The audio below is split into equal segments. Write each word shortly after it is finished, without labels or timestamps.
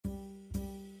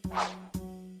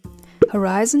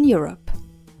Horizon Europe.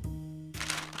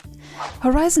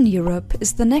 Horizon Europe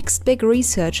is the next big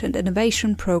research and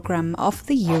innovation program of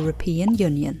the European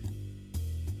Union.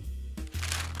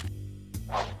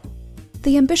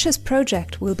 The ambitious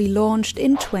project will be launched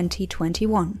in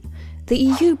 2021. The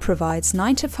EU provides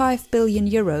 €95 billion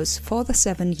for the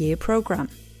 7-year program.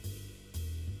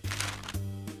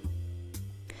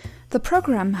 The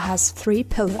program has 3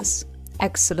 pillars: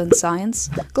 excellent science,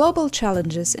 global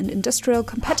challenges and industrial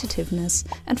competitiveness,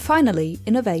 and finally,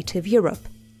 innovative Europe.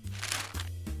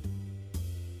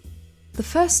 The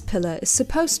first pillar is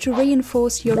supposed to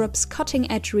reinforce Europe's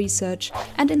cutting-edge research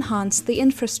and enhance the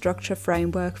infrastructure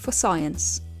framework for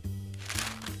science.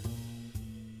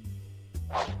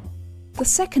 The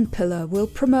second pillar will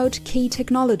promote key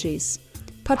technologies.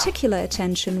 Particular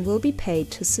attention will be paid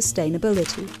to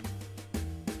sustainability.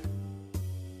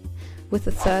 With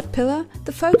the third pillar,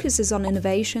 the focus is on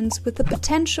innovations with the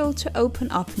potential to open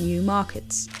up new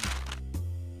markets.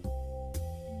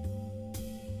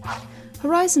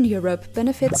 Horizon Europe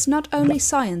benefits not only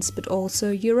science but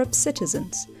also Europe's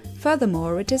citizens.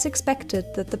 Furthermore, it is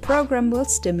expected that the program will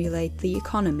stimulate the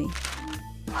economy.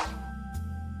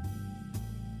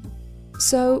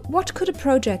 So, what could a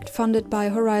project funded by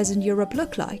Horizon Europe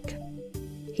look like?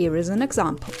 Here is an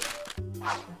example.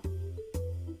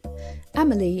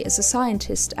 Emily is a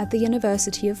scientist at the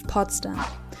University of Potsdam.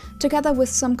 Together with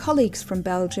some colleagues from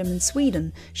Belgium and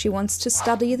Sweden, she wants to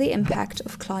study the impact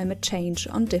of climate change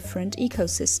on different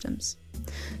ecosystems.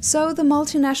 So the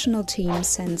multinational team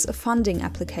sends a funding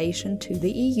application to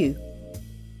the EU.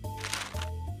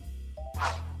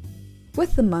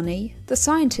 With the money, the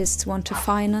scientists want to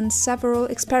finance several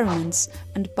experiments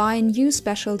and buy new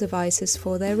special devices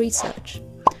for their research.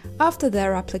 After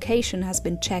their application has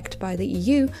been checked by the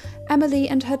EU, Emily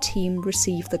and her team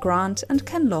receive the grant and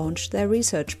can launch their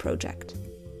research project.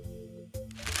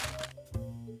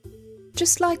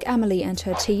 Just like Emily and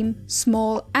her team,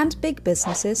 small and big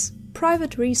businesses,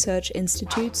 private research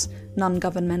institutes,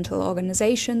 non-governmental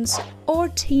organizations, or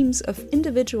teams of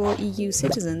individual EU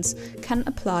citizens can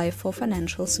apply for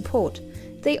financial support.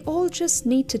 They all just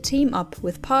need to team up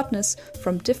with partners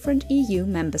from different EU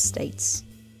member states.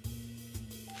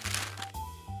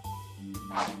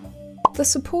 The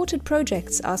supported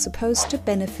projects are supposed to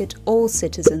benefit all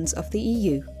citizens of the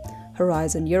EU.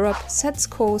 Horizon Europe sets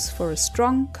course for a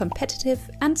strong, competitive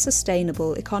and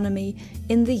sustainable economy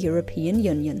in the European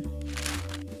Union.